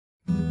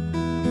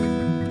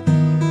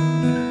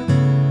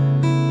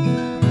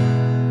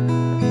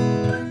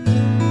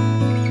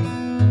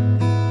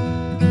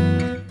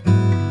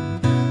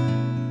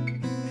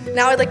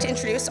Now I'd like to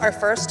introduce our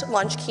first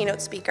lunch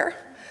keynote speaker.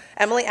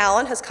 Emily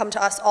Allen has come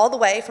to us all the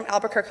way from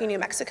Albuquerque, New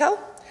Mexico.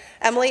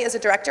 Emily is a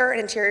director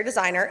and interior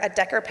designer at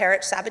Decker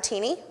Parrish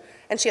Sabatini,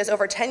 and she has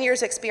over 10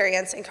 years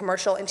experience in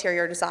commercial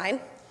interior design.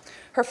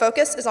 Her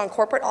focus is on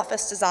corporate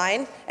office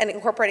design and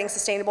incorporating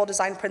sustainable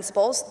design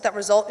principles that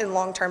result in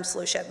long-term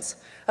solutions.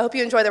 I hope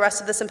you enjoy the rest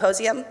of the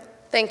symposium.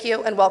 Thank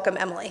you, and welcome,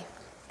 Emily.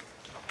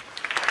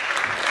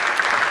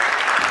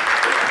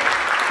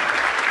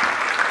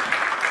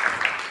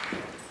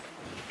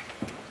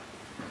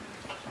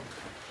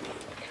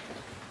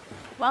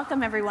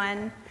 Welcome,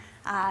 everyone.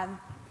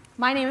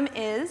 My name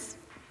is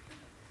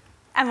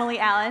Emily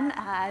Allen.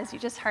 As you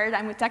just heard,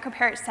 I'm with Decker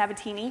Parrish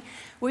Sabatini.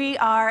 We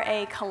are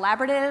a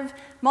collaborative,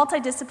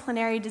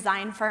 multidisciplinary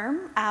design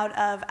firm out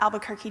of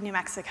Albuquerque, New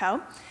Mexico.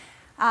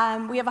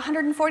 We have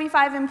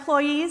 145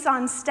 employees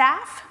on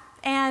staff,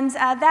 and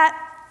that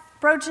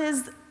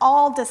broaches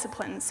all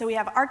disciplines. So we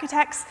have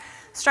architects,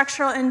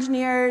 structural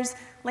engineers,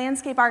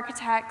 landscape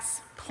architects,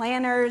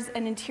 planners,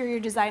 and interior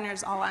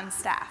designers all on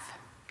staff.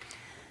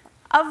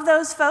 Of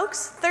those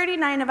folks,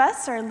 39 of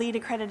us are LEED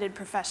accredited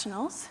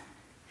professionals.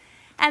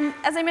 And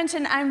as I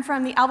mentioned, I'm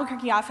from the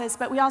Albuquerque office,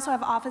 but we also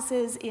have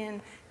offices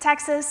in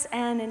Texas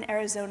and in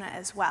Arizona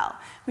as well.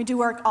 We do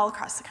work all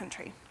across the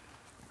country.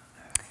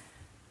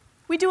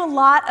 We do a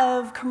lot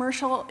of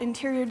commercial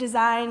interior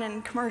design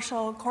and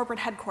commercial corporate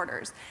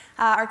headquarters.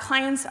 Our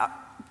clients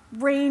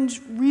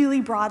range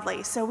really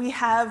broadly. So we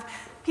have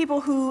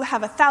people who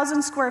have a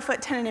 1,000 square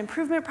foot tenant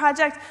improvement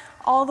project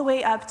all the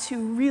way up to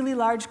really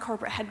large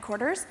corporate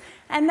headquarters.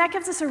 And that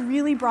gives us a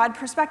really broad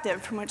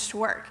perspective from which to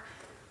work.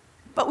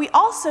 But we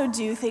also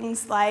do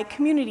things like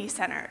community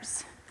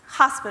centers,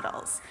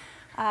 hospitals,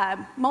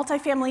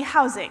 multifamily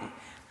housing,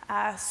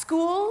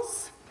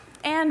 schools,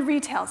 and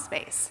retail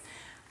space.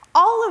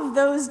 All of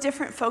those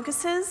different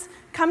focuses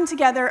come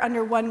together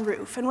under one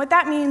roof. And what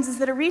that means is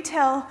that a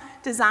retail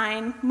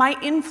design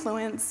might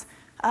influence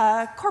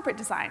corporate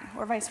design,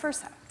 or vice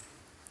versa.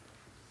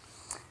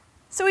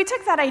 So we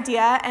took that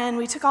idea, and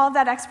we took all of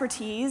that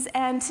expertise,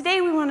 and today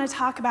we want to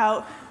talk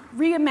about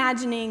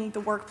reimagining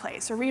the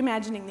workplace, or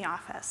reimagining the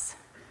office.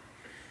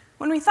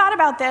 When we thought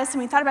about this,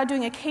 and we thought about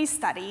doing a case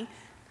study,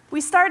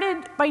 we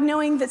started by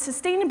knowing that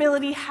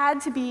sustainability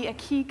had to be a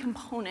key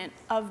component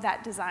of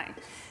that design.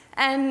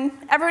 And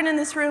everyone in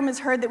this room has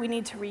heard that we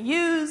need to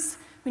reuse,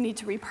 we need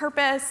to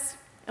repurpose,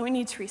 and we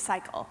need to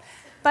recycle.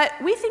 But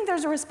we think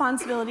there's a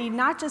responsibility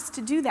not just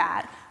to do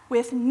that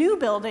with new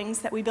buildings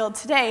that we build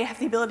today, have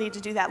the ability to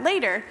do that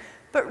later,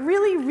 but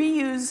really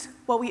reuse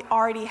what we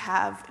already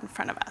have in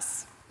front of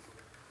us.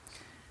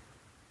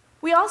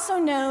 We also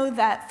know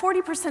that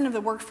 40% of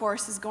the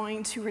workforce is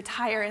going to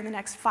retire in the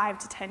next 5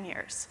 to 10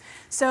 years.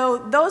 So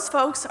those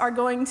folks are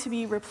going to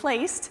be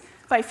replaced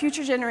by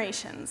future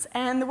generations,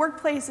 and the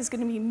workplace is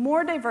going to be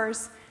more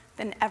diverse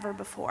than ever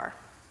before.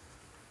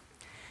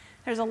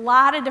 There's a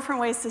lot of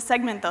different ways to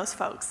segment those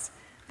folks.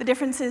 The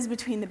differences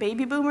between the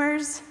baby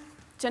boomers,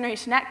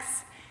 Generation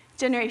X,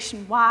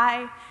 Generation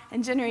Y,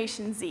 and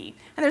Generation Z.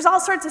 And there's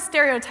all sorts of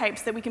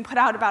stereotypes that we can put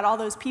out about all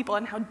those people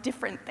and how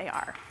different they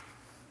are.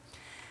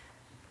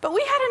 But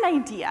we had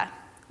an idea.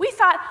 We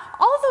thought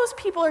all of those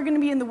people are going to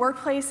be in the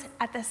workplace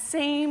at the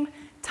same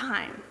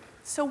time.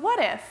 So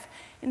what if,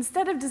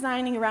 instead of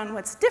designing around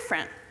what's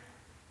different,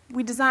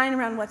 we design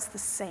around what's the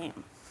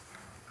same?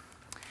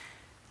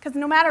 Because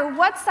no matter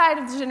what side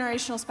of the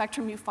generational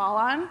spectrum you fall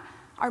on,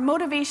 our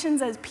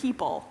motivations as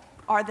people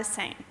are the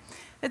same.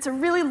 It's a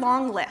really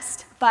long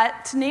list,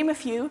 but to name a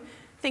few,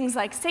 things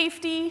like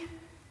safety,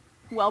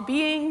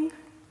 well-being,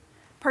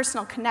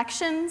 personal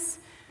connections,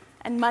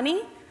 and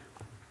money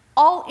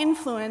all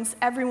influence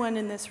everyone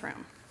in this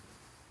room.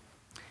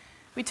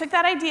 We took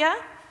that idea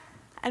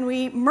and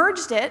we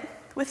merged it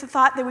with the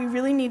thought that we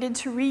really needed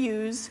to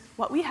reuse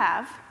what we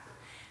have,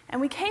 and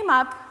we came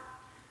up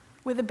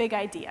with a big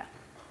idea.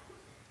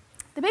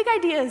 The big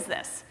idea is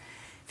this.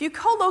 If you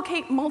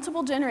co-locate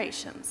multiple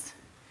generations,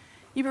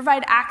 you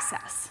provide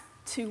access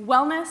to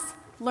wellness,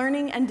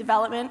 learning, and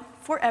development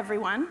for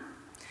everyone,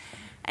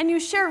 and you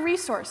share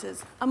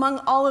resources among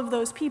all of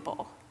those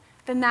people,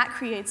 then that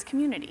creates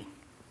community.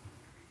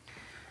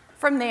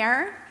 From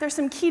there, there's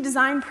some key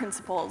design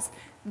principles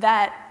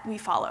that we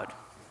followed.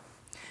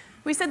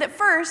 We said that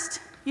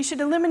first, you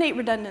should eliminate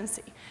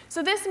redundancy.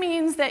 So this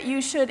means that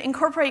you should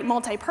incorporate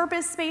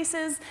multi-purpose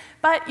spaces,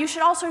 but you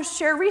should also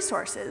share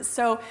resources.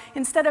 So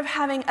instead of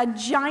having a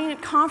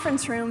giant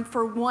conference room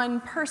for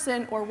one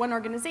person or one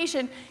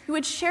organization, you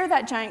would share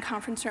that giant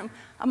conference room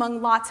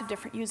among lots of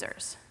different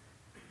users.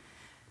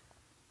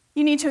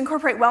 You need to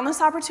incorporate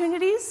wellness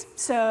opportunities,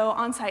 so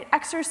on-site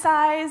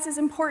exercise is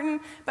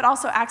important, but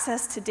also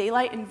access to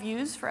daylight and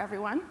views for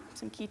everyone,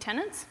 some key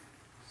tenets.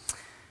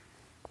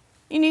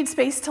 You need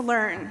space to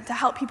learn, to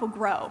help people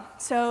grow.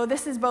 So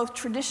this is both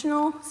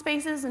traditional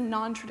spaces and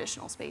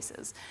non-traditional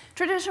spaces.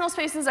 Traditional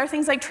spaces are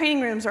things like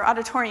training rooms or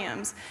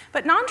auditoriums,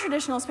 but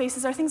non-traditional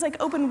spaces are things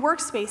like open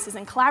workspaces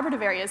and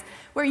collaborative areas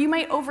where you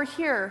might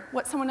overhear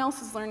what someone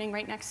else is learning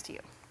right next to you.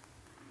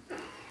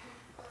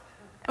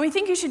 And we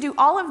think you should do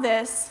all of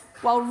this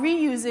while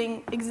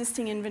reusing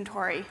existing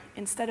inventory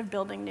instead of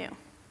building new.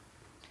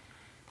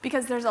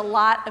 Because there's a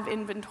lot of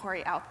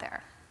inventory out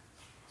there.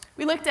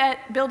 We looked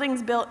at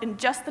buildings built in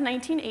just the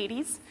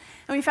 1980s,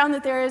 and we found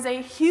that there is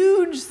a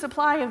huge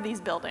supply of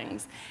these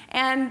buildings,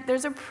 and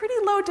there's a pretty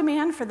low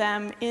demand for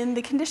them in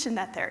the condition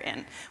that they're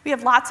in. We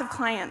have lots of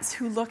clients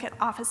who look at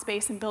office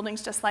space in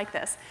buildings just like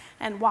this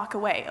and walk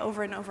away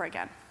over and over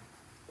again.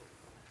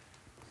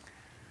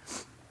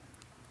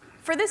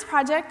 For this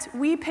project,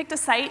 we picked a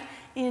site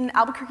in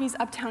Albuquerque's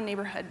uptown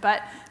neighborhood,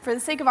 but for the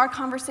sake of our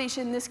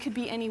conversation, this could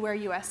be anywhere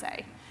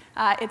USA.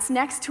 It's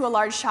next to a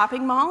large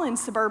shopping mall in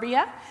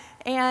suburbia,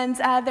 and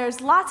there's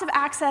lots of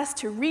access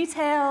to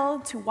retail,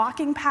 to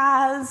walking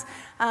paths,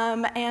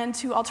 and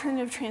to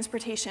alternative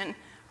transportation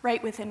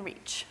right within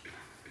reach.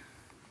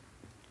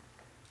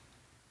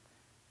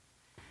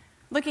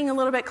 Looking a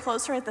little bit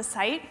closer at the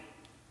site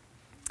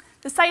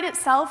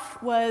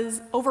itself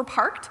was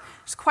overparked.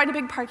 There's quite a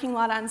big parking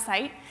lot on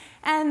site,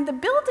 and the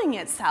building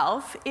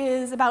itself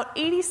is about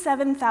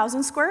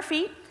 87,000 square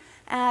feet,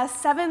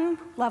 7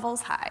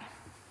 levels high.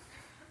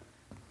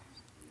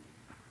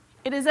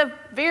 It is a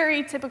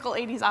very typical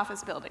 80s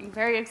office building,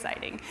 very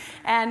exciting,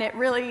 and it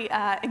really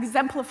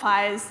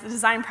exemplifies the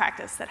design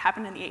practice that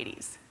happened in the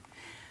 80s.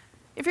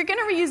 If you're going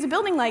to reuse a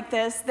building like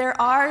this, there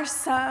are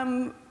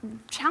some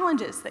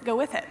challenges that go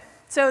with it.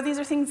 So these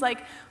are things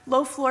like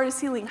low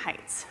floor-to-ceiling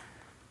heights.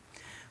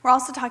 We're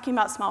also talking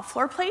about small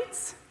floor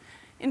plates,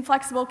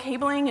 inflexible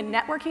cabling and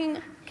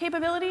networking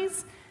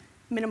capabilities,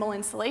 minimal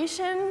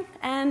insulation,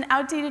 and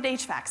outdated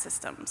HVAC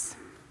systems.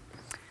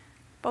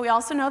 But we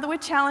also know that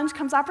with challenge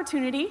comes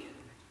opportunity.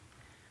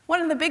 One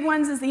of the big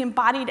ones is the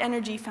embodied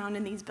energy found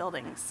in these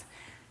buildings.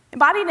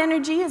 Embodied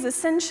energy is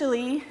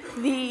essentially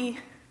the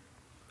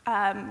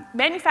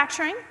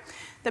manufacturing,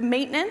 the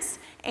maintenance,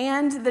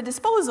 and the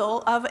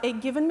disposal of a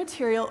given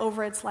material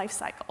over its life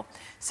cycle.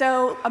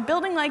 So a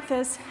building like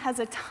this has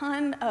a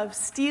ton of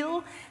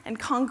steel and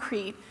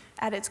concrete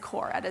at its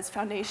core, at its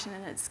foundation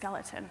and its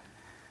skeleton.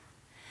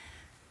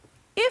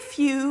 If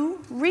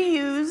you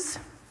reuse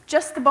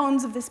just the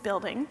bones of this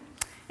building,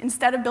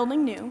 instead of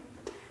building new,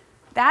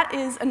 that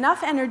is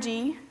enough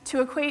energy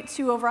to equate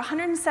to over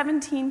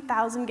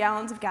 117,000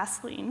 gallons of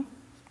gasoline.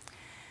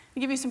 To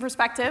give you some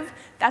perspective,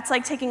 that's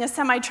like taking a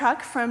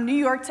semi-truck from New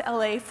York to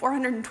LA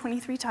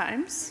 423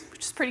 times,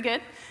 which is pretty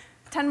good.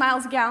 10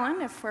 miles a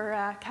gallon if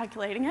we're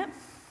calculating it.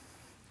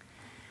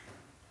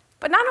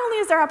 But not only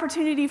is there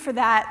opportunity for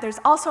that, there's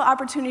also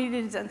opportunity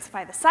to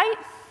densify the site.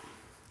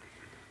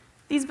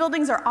 These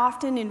buildings are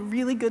often in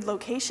really good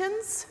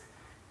locations,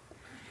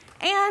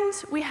 and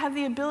we have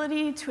the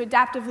ability to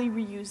adaptively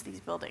reuse these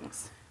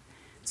buildings.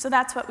 So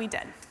that's what we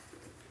did.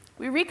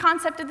 We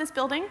reconcepted this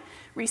building,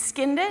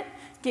 reskinned it,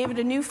 gave it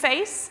a new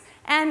face,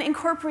 and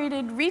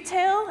incorporated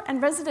retail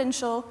and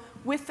residential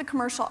with the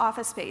commercial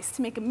office space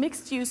to make a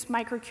mixed-use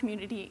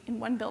micro-community in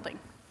one building.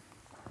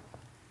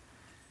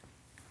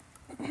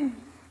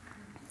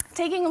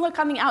 Taking a look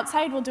on the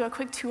outside, we'll do a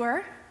quick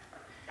tour.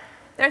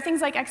 There are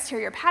things like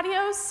exterior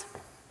patios,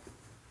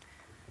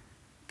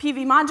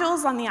 PV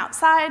modules on the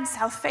outside,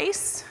 south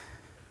face.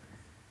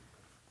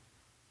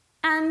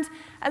 And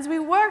as we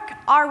work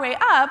our way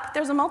up,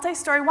 there's a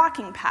multi-story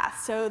walking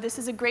path. So this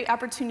is a great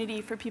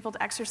opportunity for people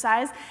to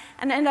exercise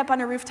and end up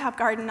on a rooftop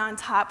garden on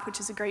top, which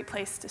is a great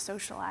place to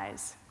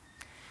socialize.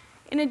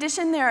 In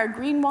addition, there are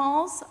green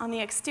walls on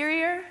the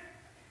exterior,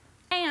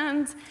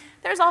 and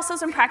there's also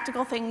some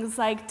practical things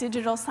like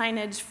digital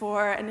signage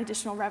for an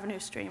additional revenue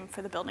stream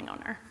for the building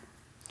owner.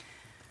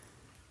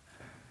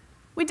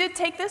 We did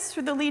take this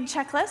through the LEED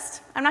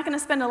checklist. I'm not going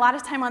to spend a lot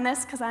of time on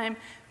this because I'm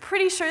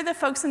pretty sure the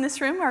folks in this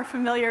room are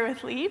familiar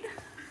with LEED.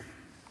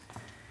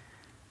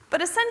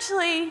 But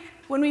essentially,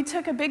 when we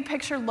took a big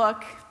picture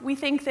look, we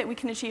think that we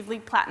can achieve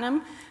LEED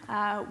Platinum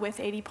with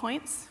 80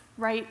 points,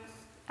 right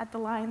at the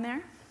line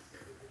there.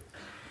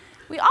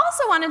 We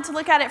also wanted to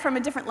look at it from a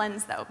different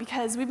lens, though,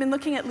 because we've been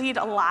looking at LEED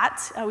a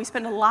lot. We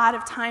spend a lot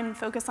of time and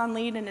focus on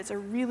LEED, and it's a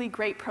really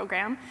great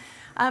program.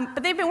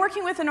 But they've been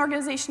working with an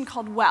organization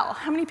called WELL.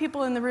 How many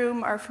people in the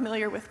room are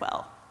familiar with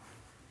WELL?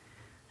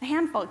 A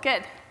handful,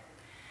 good.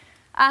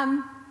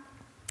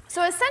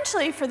 So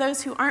essentially, for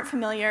those who aren't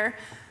familiar,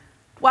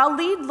 while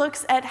LEED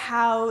looks at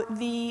how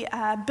the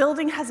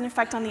building has an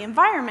effect on the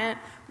environment,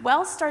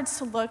 WELL starts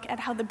to look at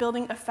how the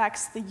building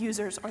affects the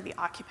users or the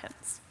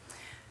occupants.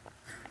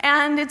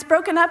 And it's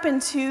broken up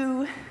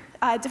into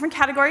different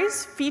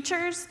categories,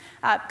 features.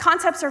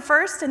 Concepts are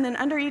first, and then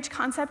under each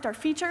concept are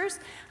features,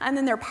 and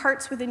then there are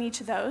parts within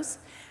each of those.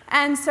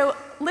 And so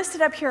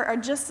listed up here are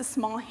just a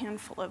small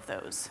handful of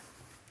those.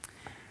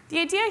 The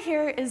idea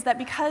here is that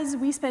because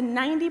we spend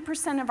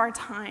 90% of our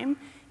time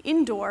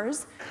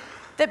indoors,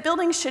 that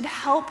buildings should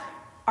help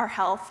our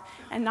health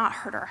and not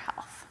hurt our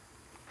health.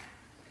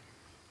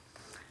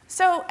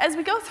 So as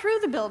we go through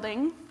the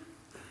building,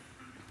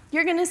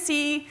 you're going to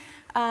see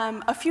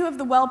a few of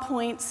the WELL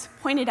points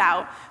pointed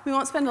out. We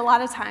won't spend a lot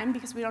of time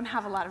because we don't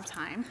have a lot of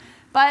time.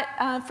 But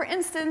for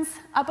instance,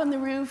 up on the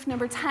roof,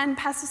 number 10,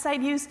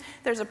 pesticide use,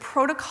 there's a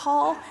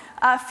protocol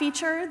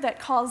feature that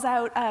calls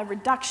out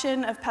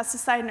reduction of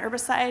pesticide and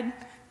herbicide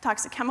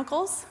toxic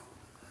chemicals.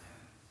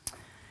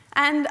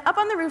 And up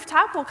on the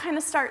rooftop, we'll kind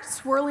of start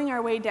swirling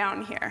our way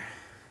down here.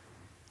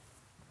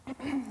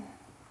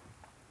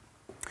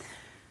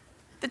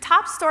 The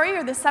top story,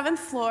 or the 7th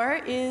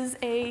floor, is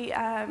a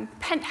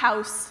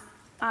penthouse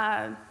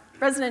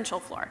residential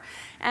floor.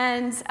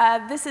 And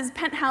this is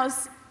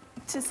penthouse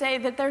to say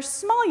that they're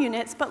small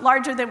units, but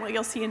larger than what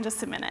you'll see in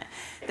just a minute.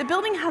 The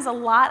building has a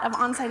lot of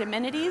on-site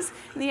amenities,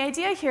 and the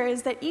idea here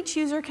is that each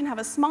user can have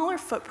a smaller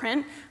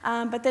footprint,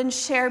 but then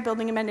share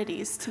building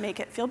amenities to make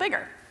it feel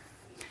bigger.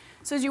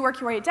 So as you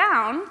work your way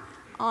down,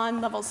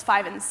 on levels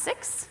 5 and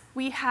 6,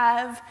 we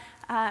have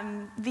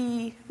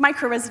the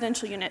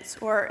micro-residential units,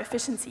 or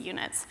efficiency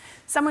units.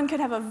 Someone could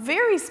have a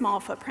very small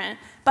footprint,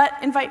 but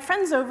invite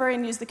friends over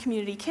and use the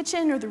community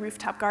kitchen or the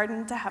rooftop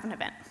garden to have an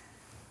event.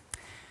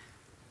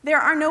 There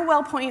are no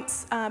well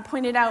points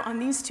pointed out on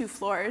these 2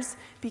 floors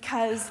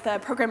because the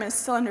program is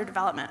still under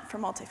development for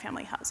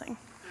multifamily housing.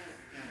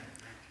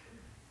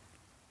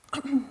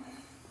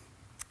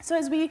 So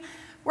as we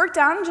work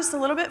down just a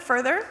little bit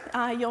further,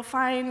 you'll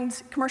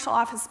find commercial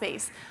office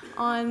space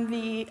on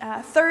the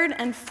 3rd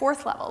and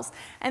 4th levels.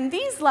 And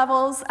these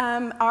levels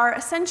are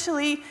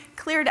essentially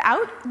cleared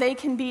out. They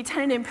can be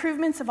tenant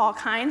improvements of all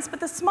kinds, but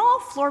the small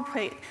floor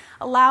plate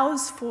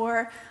allows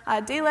for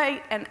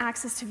daylight and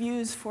access to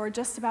views for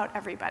just about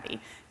everybody.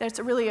 There's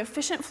a really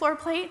efficient floor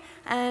plate,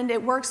 and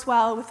it works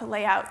well with the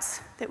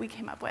layouts that we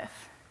came up with.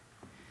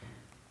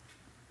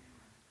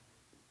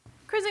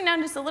 Cruising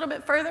down just a little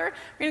bit further,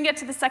 we're going to get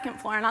to the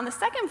 2nd floor. And on the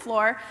 2nd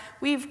floor,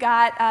 we've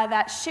got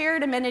that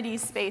shared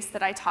amenities space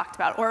that I talked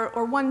about,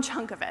 or one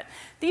chunk of it.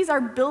 These are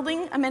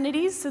building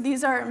amenities, so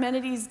these are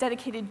amenities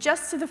dedicated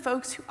just to the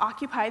folks who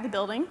occupy the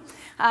building.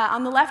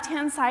 On the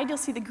left-hand side, you'll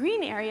see the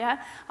green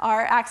area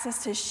are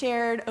access to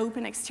shared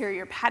open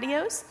exterior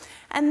patios.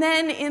 And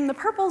then in the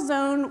purple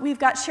zone, we've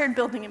got shared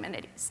building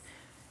amenities.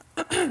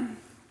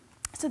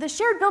 So the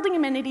shared building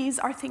amenities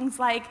are things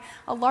like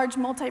a large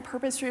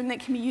multi-purpose room that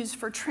can be used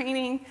for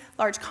training,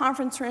 large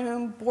conference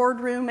room,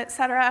 boardroom, et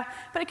cetera.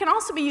 But it can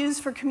also be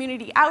used for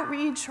community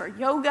outreach or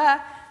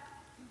yoga,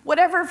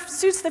 whatever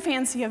suits the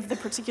fancy of the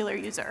particular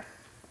user.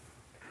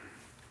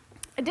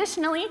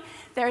 Additionally,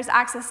 there's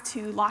access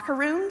to locker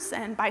rooms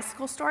and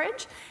bicycle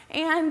storage,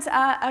 and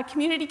a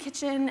community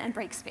kitchen and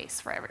break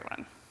space for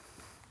everyone.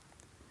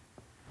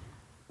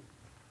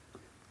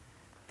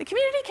 The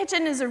community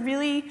kitchen is a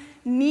really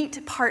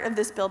neat part of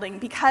this building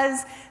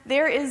because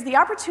there is the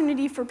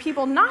opportunity for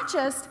people not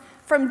just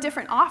from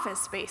different office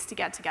space to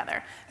get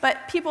together, but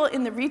people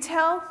in the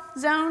retail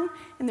zone,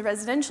 in the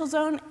residential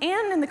zone,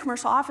 and in the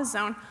commercial office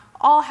zone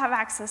all have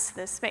access to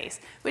this space,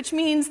 which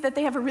means that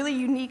they have a really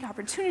unique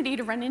opportunity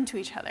to run into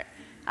each other.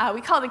 We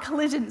call it a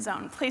collision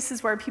zone,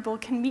 places where people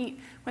can meet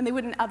when they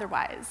wouldn't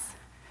otherwise.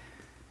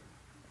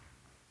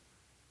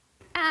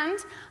 And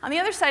on the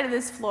other side of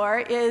this floor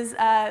is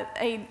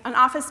an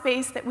office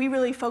space that we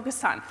really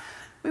focused on.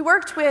 We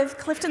worked with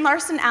Clifton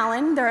Larson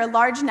Allen, they're a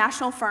large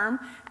national firm,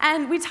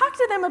 and we talked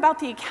to them about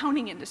the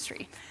accounting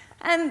industry.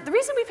 And the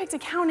reason we picked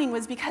accounting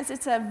was because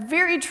it's a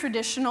very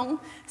traditional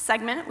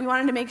segment. We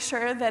wanted to make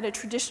sure that a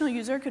traditional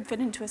user could fit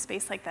into a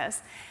space like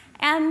this.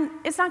 And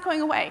it's not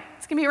going away.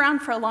 It's going to be around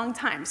for a long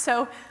time.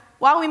 So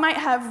while we might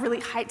have really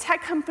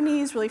high-tech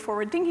companies, really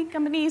forward-thinking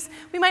companies,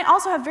 we might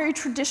also have very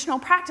traditional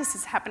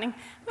practices happening.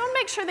 We want to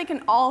make sure they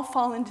can all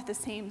fall into the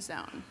same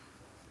zone.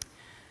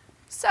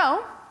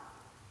 So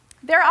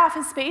their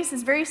office space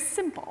is very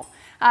simple.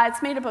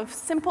 It's made up of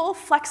simple,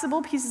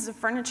 flexible pieces of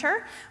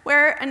furniture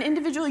where an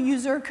individual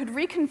user could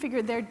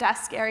reconfigure their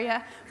desk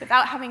area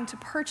without having to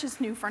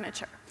purchase new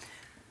furniture.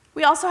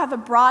 We also have a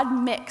broad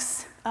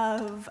mix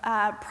of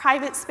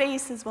private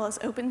space as well as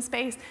open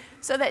space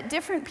so that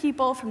different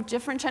people from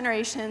different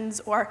generations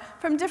or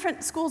from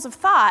different schools of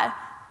thought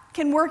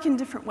can work in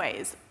different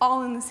ways,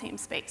 all in the same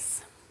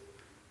space.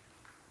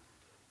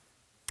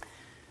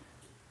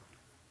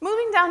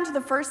 Moving down to the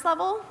 1st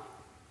level,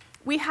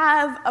 we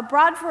have a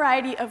broad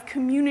variety of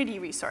community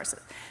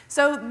resources.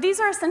 So these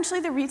are essentially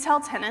the retail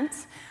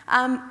tenants,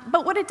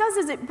 but what it does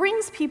is it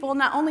brings people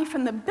not only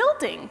from the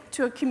building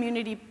to a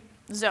community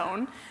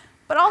zone,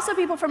 but also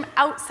people from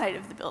outside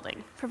of the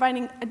building,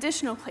 providing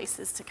additional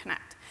places to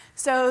connect.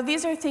 So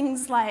these are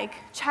things like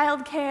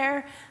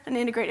childcare, an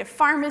integrative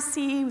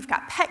pharmacy, we've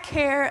got pet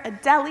care, a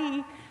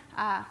deli,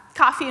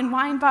 coffee and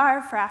wine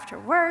bar for after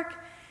work.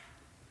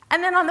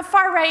 And then on the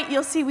far right,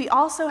 you'll see we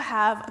also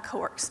have a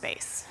co-work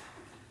space.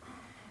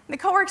 The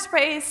co-work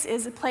space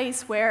is a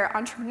place where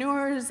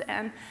entrepreneurs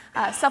and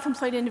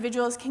self-employed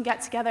individuals can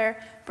get together,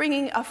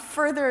 bringing a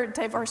further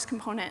diverse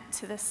component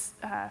to this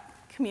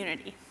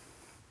community.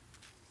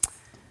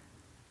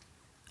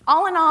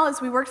 All in all,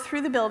 as we worked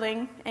through the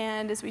building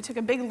and as we took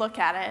a big look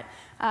at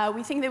it,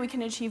 we think that we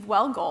can achieve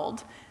WELL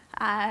Gold.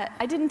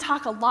 I didn't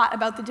talk a lot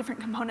about the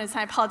different components, and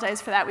I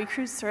apologize for that. We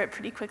cruised through it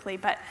pretty quickly.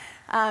 But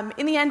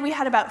in the end, we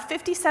had about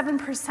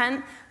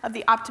 57% of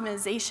the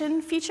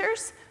optimization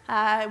features.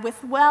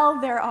 With well,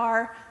 there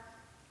are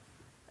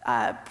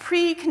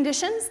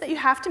preconditions that you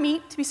have to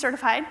meet to be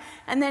certified.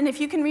 And then if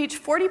you can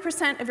reach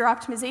 40% of your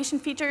optimization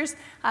features,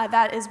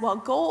 that is well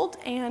gold,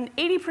 and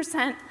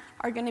 80%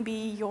 are going to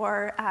be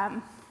your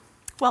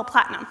well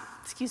platinum.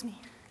 Excuse me.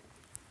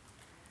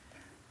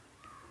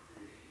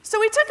 So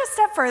we took a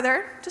step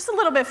further, just a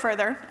little bit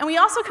further, and we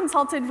also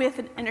consulted with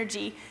an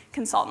energy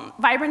consultant.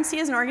 Vibrancy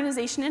is an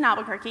organization in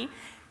Albuquerque,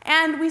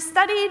 and we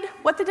studied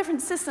what the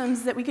different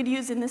systems that we could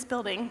use in this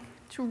building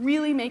to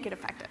really make it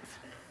effective.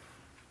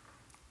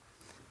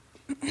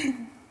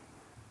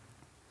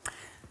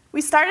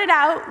 We started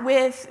out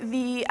with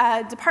the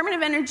Department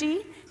of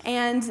Energy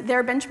and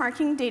their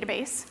benchmarking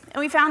database, and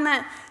we found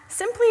that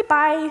simply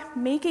by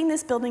making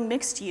this building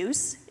mixed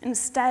use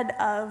instead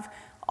of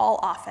all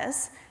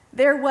office,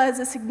 there was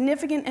a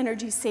significant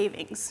energy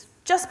savings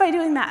just by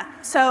doing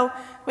that. So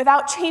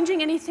without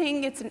changing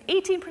anything, it's an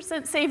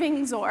 18%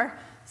 savings or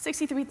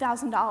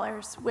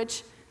 $63,000,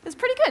 which is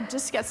pretty good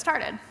just to get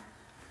started.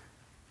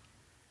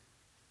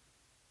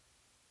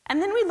 And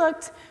then we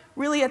looked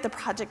really at the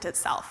project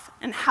itself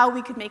and how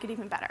we could make it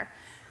even better.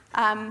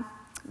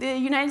 The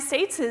United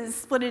States is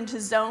split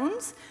into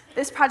zones.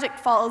 This project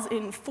falls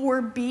in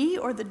 4B,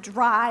 or the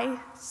dry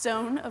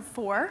zone of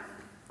 4.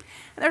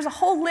 And there's a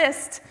whole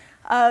list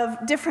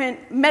of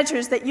different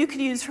measures that you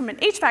could use from an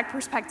HVAC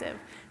perspective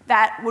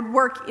that would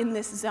work in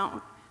this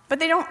zone. But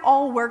they don't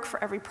all work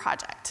for every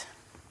project.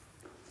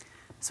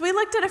 So we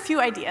looked at a few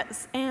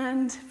ideas,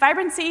 and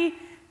Vibrancy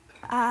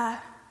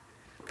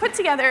put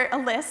together a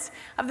list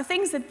of the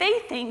things that they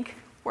think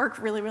work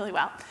really, really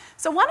well.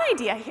 So one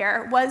idea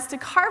here was to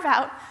carve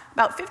out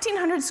about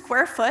 1,500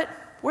 square foot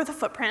worth of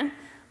footprint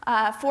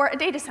for a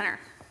data center.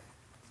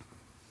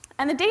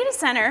 And the data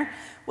center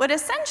would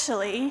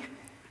essentially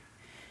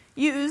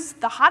use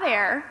the hot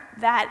air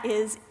that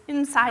is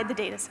inside the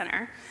data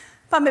center,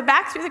 pump it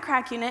back through the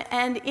crack unit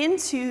and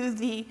into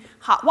the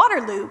hot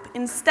water loop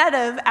instead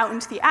of out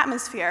into the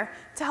atmosphere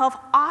to help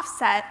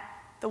offset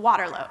the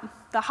water load,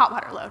 the hot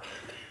water load.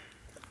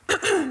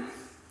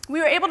 We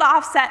were able to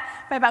offset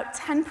by about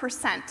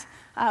 10%,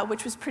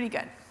 which was pretty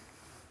good.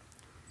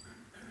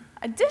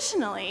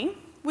 Additionally,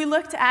 we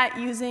looked at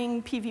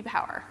using PV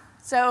power.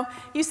 So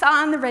you saw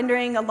on the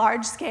rendering a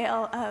large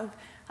scale of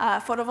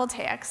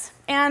photovoltaics.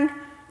 And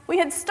we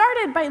had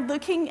started by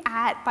looking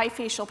at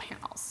bifacial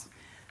panels,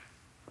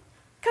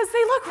 because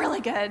they look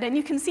really good, and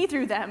you can see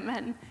through them,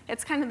 and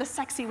it's kind of the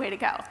sexy way to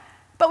go.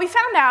 But we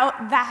found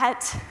out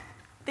that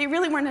they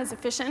really weren't as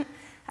efficient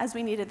as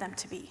we needed them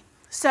to be.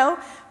 So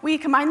we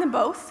combined them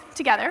both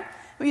together.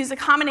 We used a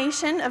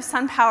combination of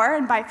sun power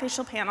and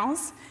bifacial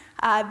panels.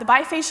 The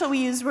bifacial we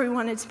used where we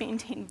wanted to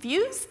maintain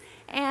views,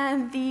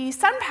 and the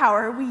sun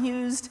power we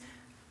used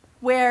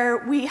where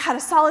we had a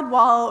solid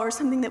wall or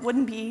something that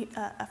wouldn't be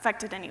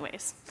affected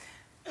anyways.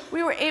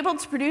 We were able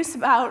to produce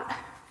about a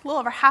little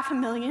over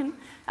 500,000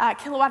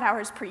 kilowatt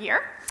hours per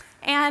year.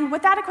 And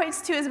what that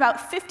equates to is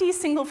about 50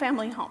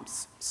 single-family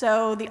homes.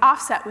 So the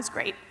offset was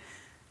great.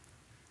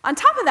 On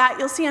top of that,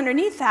 you'll see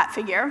underneath that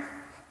figure,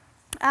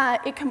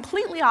 it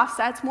completely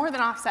offsets, more than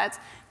offsets,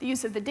 the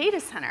use of the data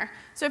center.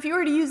 So if you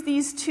were to use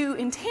these two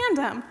in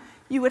tandem,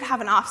 you would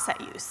have an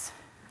offset use.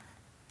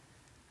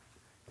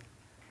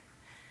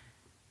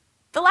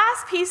 The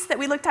last piece that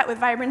we looked at with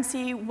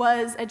Vibrancy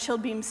was a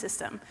chilled beam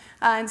system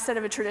instead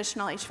of a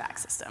traditional HVAC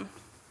system.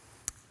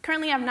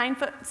 Currently I have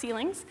 9-foot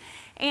ceilings,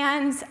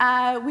 and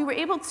we were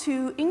able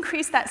to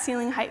increase that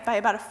ceiling height by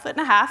about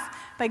 1.5 feet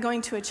by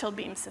going to a chilled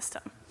beam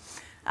system.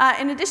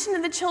 In addition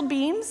to the chilled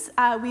beams,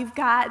 we've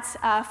got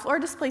floor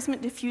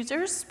displacement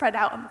diffusers spread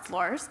out on the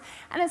floors,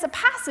 and it's a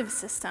passive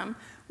system,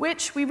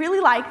 which we really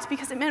liked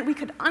because it meant we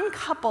could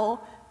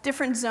uncouple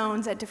different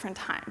zones at different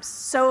times.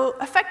 So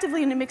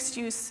effectively in a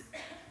mixed-use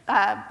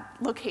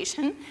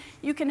location,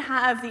 you can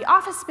have the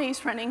office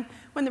space running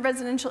when the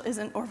residential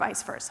isn't, or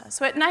vice versa.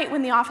 So at night,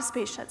 when the office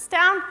space shuts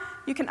down,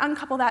 you can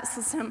uncouple that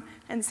system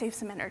and save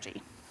some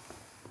energy.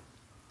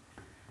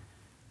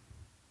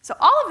 So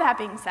all of that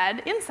being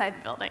said, inside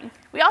the building,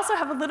 we also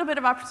have a little bit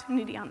of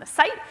opportunity on the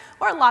site,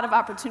 or a lot of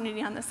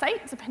opportunity on the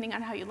site, depending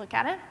on how you look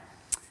at it.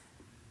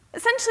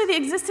 Essentially, the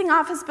existing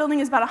office building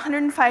is about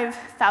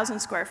 105,000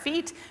 square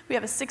feet. We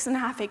have a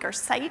 6.5-acre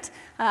site.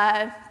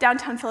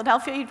 Downtown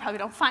Philadelphia, you probably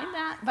don't find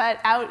that, but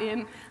out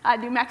in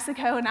New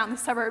Mexico and out in the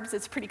suburbs,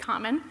 it's pretty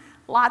common.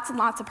 Lots and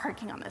lots of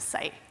parking on this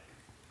site.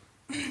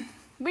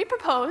 We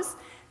propose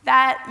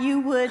that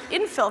you would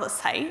infill the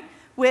site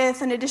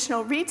with an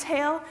additional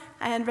retail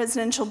and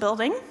residential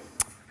building.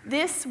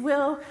 This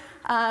will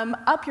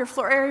up your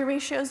floor area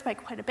ratios by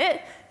quite a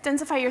bit,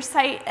 densify your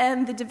site,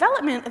 and the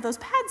development of those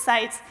pad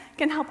sites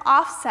can help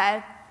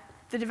offset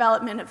the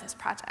development of this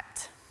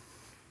project.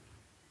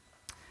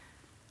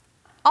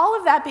 All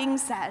of that being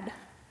said,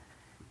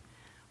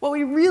 what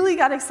we really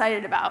got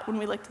excited about when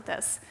we looked at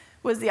this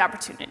was the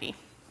opportunity.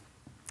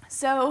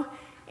 So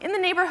in the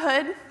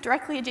neighborhood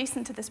directly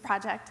adjacent to this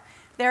project,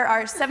 There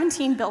are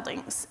 17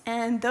 buildings,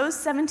 and those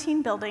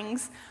 17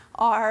 buildings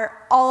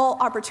are all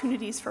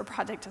opportunities for a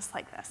project just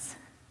like this.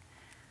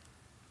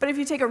 But if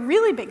you take a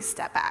really big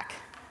step back,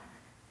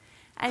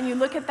 and you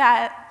look at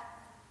that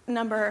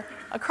number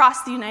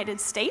across the United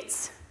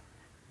States,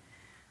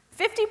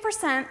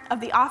 50% of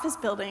the office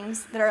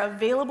buildings that are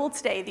available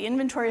today, the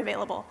inventory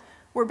available,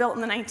 were built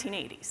in the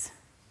 1980s.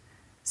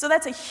 So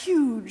that's a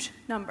huge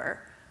number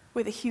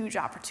with a huge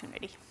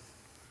opportunity.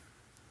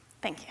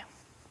 Thank you.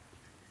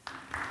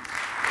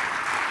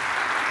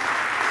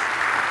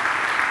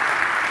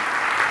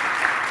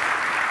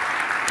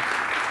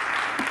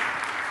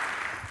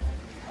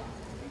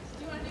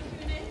 Do you want to do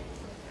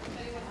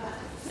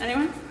Q&A?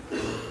 Anyone?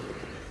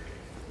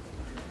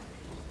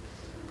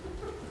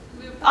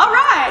 All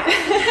right.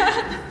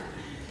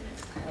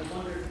 I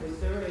wondered, was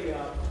there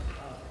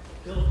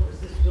was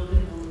this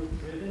building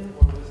owner-driven,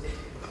 or was it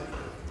a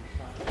conceptual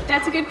project?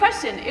 That's a good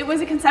question. It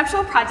was a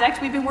conceptual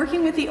project. We've been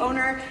working with the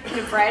owner in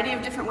a variety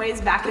of different ways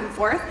back and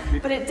forth,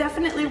 but it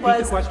definitely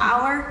was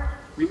our...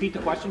 Repeat the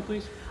question,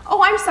 please.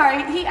 Oh, I'm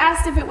sorry. He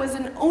asked if it was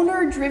an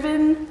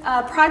owner-driven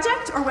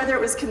project or whether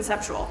it was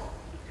conceptual.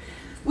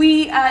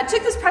 We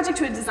took this project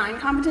to a design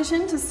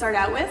competition to start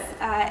out with,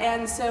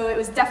 and so it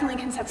was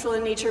definitely conceptual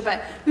in nature,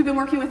 but we've been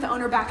working with the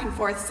owner back and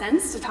forth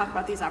since to talk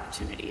about these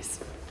opportunities.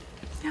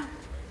 Yeah.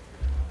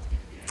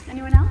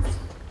 Anyone else?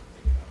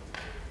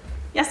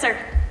 Yes, sir.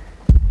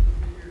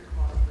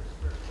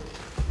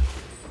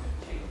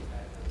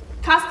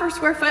 Cost per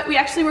square foot, we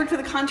actually worked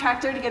with a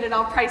contractor to get it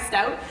all priced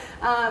out,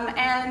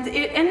 and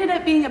it ended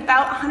up being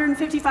about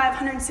 $155,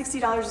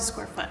 $160 a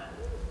square foot.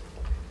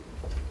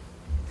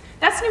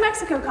 That's New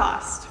Mexico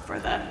cost, for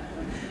the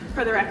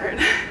record.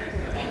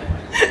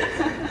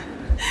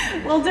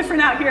 A little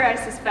different out here, I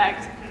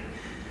suspect.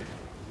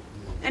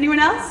 Anyone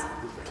else?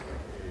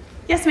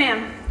 Yes,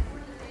 ma'am.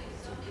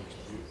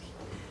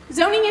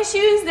 Zoning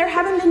issues, there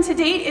haven't been to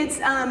date. It's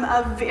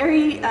a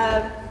very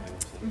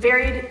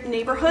varied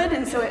neighborhood,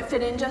 and so it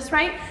fit in just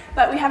right,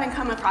 but we haven't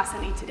come across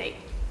any to date.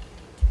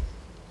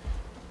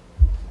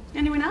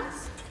 Anyone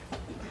else?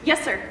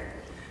 Yes, sir.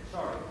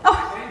 Sorry.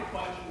 Oh. Same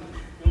question,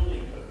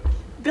 building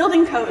codes.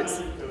 Building codes.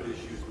 Building code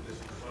issues with this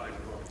design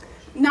project.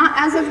 Not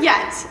as of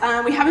yet.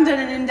 We haven't done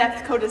an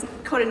in-depth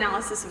code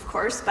analysis, of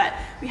course, but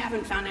we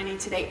haven't found any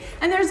to date.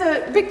 And there's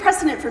a big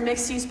precedent for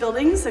mixed-use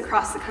buildings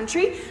across the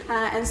country,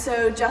 and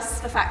so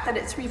just the fact that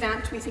it's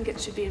revamped, we think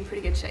it should be in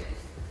pretty good shape.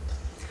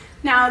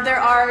 Now,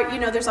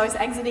 there's always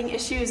exiting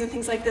issues and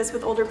things like this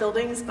with older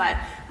buildings, but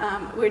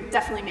we're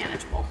definitely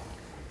manageable.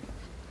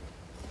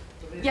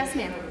 So yes,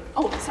 ma'am.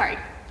 Oh, sorry.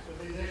 So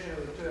these issues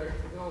of the two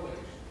extra buildings,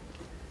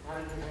 how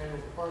did you handle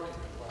the parking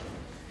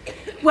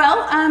requirements?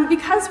 Well,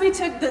 because we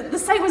took, the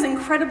site was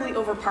incredibly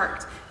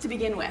overparked to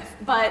begin with,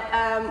 but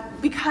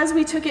because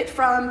we took it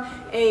from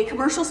a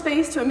commercial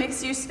space to a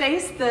mixed-use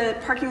space, the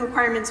parking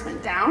requirements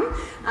went down,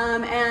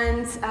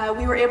 and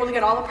we were able to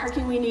get all the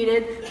parking we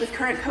needed with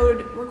current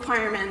code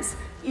requirements,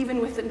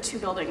 even within 2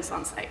 buildings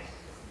on site.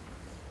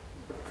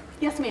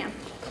 Yes, ma'am.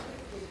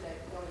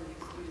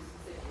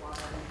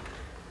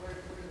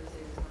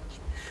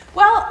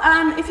 Well,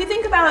 if you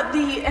think about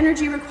the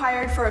energy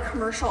required for a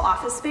commercial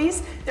office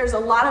space, there's a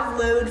lot of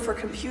load for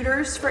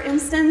computers, for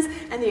instance,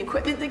 and the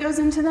equipment that goes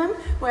into them,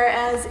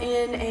 whereas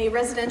in a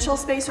residential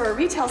space or a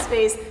retail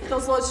space,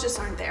 those loads just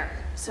aren't there.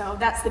 So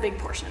that's the big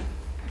portion.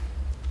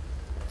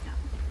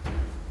 Yeah.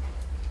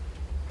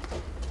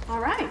 All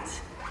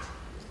right.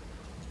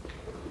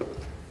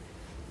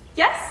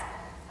 Yes?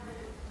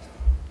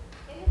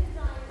 In the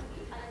design,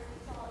 you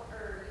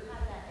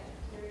have that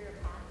exterior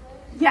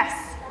pathway.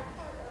 Yes.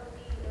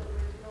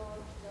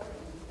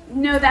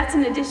 No, that's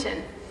an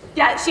addition.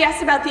 Yeah, she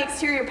asked about the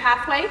exterior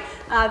pathway,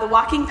 the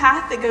walking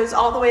path that goes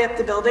all the way up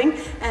the building,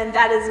 and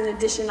that is an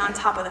addition on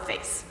top of the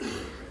face.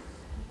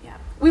 Yeah.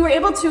 We were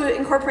able to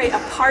incorporate a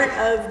part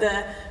of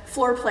the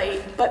floor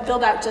plate, but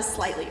build out just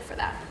slightly for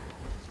that.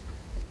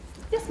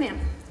 Yes, ma'am.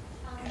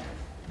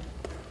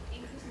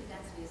 Increasing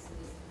density is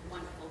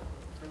wonderful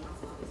for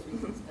lots of obvious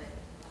reasons, but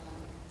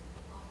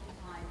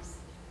oftentimes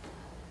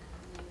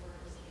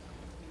neighbors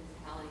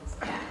and municipalities.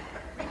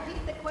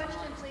 Repeat the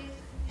question, please.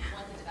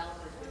 Want the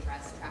developer to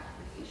address traffic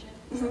mitigation.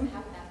 So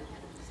how would that be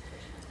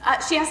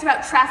handled? She asked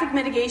about traffic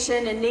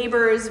mitigation and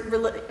neighbors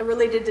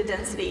related to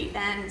density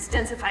and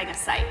densifying a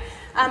site.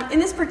 In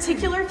this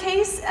particular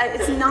case,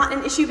 it's not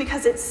an issue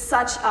because it's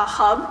such a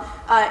hub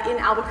in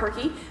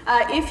Albuquerque.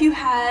 If you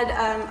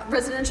had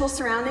residential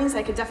surroundings,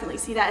 I could definitely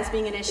see that as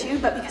being an issue,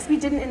 but because we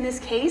didn't in this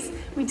case,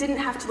 we didn't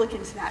have to look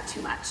into that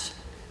too much.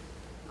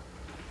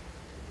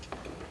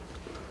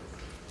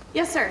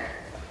 Yes, sir.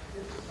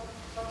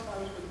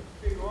 Sometimes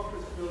with big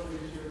office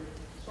buildings, you're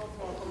so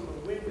far from the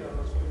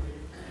windows. When you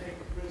take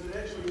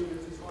residential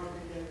units, it's hard to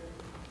get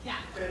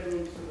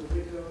bedrooms to the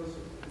windows.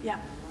 Yeah.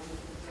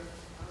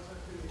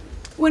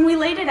 When we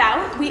laid it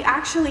out, we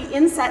actually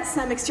inset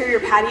some exterior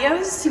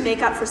patios to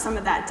make up for some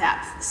of that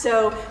depth.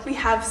 So we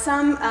have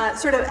some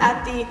sort of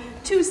at the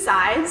two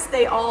sides,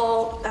 they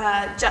all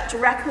jut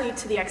directly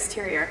to the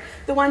exterior.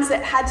 The ones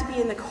that had to be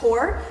in the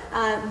core,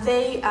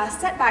 they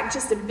set back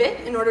just a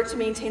bit in order to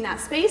maintain that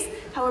space.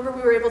 However,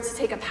 we were able to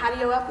take a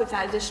patio up with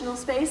that additional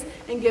space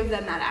and give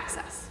them that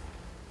access.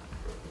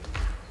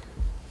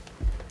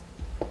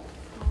 All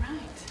right.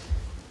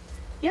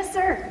 Yes,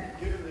 sir?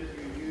 Given that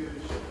you use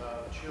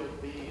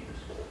chilled beams,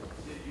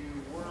 did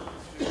you work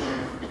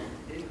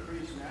to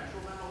increase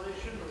natural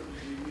ventilation, or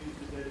did you use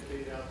the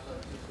dedicated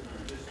outside system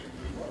and just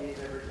gave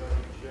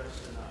everybody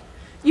just enough?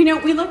 You know,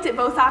 we looked at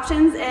both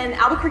options, and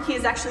Albuquerque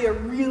is actually a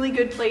really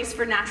good place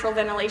for natural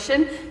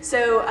ventilation,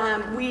 so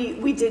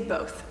we did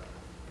both.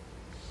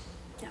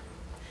 Yeah.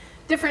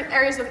 Different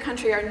areas of the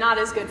country are not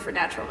as good for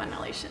natural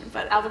ventilation,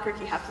 but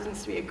Albuquerque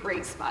happens to be a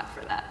great spot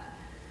for that.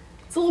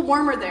 It's a little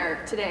warmer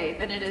there today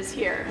than it is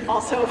here,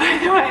 also, by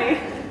the way.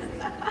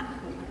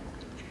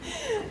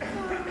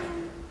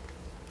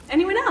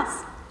 Anyone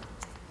else?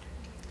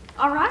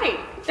 All right,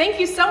 thank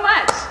you so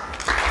much.